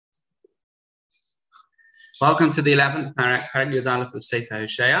Welcome to the 11th parak Yud Aleph of Sefer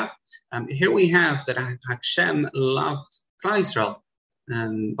Hosea. Here we have that Hashem loved Klal Yisrael.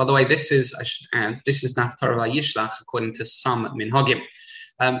 By the way, this is the Haftarah Vayishlach according to some Minhagim.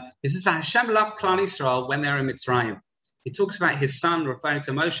 This is that Hashem loved Klal Yisrael when they were in Mitzrayim. He talks about his son, referring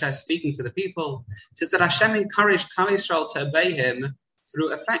to Moshe, speaking to the people. He says that Hashem encouraged Klal Yisrael to obey him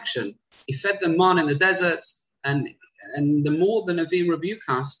through affection. He fed them man in the desert, and the more the Nevi'im rebuke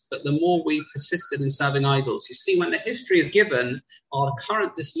us, but the more we persisted in serving idols. You see, when the history is given, our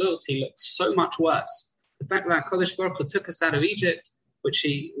current disloyalty looks so much worse. The fact that HaKadosh Baruch Hu took us out of Egypt, which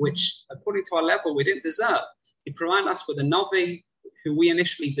according to our level we didn't deserve. He provided us with a Navi who we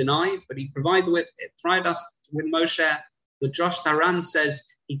initially denied, but he provided us with Moshe. The Josh Taran says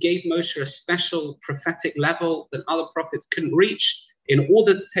he gave Moshe a special prophetic level that other prophets couldn't reach in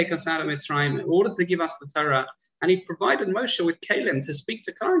order to take us out of Mitzrayim, in order to give us the Torah. And he provided Moshe with Kalim to speak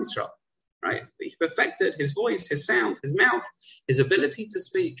to Klal Yisrael. Right? He perfected his voice, his sound, his mouth, his ability to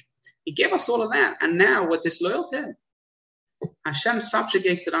speak. He gave us all of that, and now we're disloyal to him. Hashem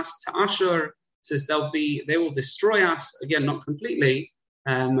subjugated us to Ashur, says they will destroy us, again, not completely,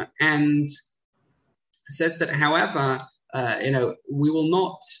 and says that, however, Hashem will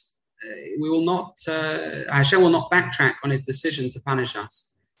not backtrack on his decision to punish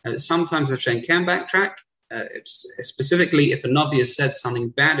us. Sometimes Hashem can backtrack, specifically if a Navi has said something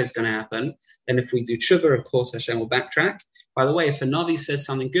bad is going to happen. Then if we do tshuva, of course, Hashem will backtrack. By the way, if a Navi says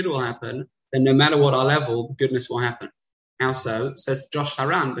something good will happen, then no matter what our level, goodness will happen. How so? Says Josh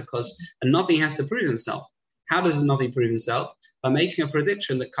Haran, because a Navi has to prove himself. How does a Navi prove himself? By making a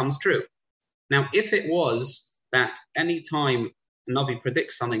prediction that comes true. Now, if it was that any time a Navi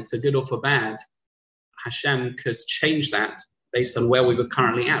predicts something for good or for bad, Hashem could change that based on where we were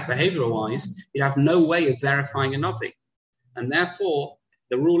currently at, behavioral-wise, you'd have no way of verifying a Navi. And therefore,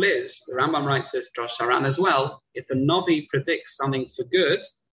 the rule is, the Rambam writes this, Josh Haran as well, if a Navi predicts something for good,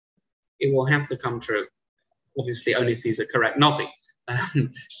 it will have to come true. Obviously, only if he's a correct Navi.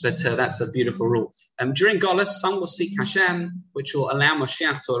 But that's a beautiful rule. During Golus, some will seek Hashem, which will allow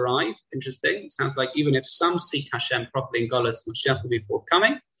Mashiach to arrive. Interesting. It sounds like even if some seek Hashem properly in Golus, Mashiach will be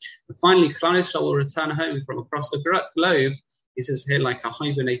forthcoming. And finally, Klal Yisrael will return home from across the globe. He says here, like a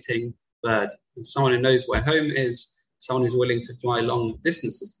hibernating bird. And someone who knows where home is, someone who's willing to fly long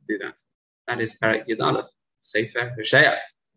distances to do that. That is Perek Yud Aleph, Sefer Hosea.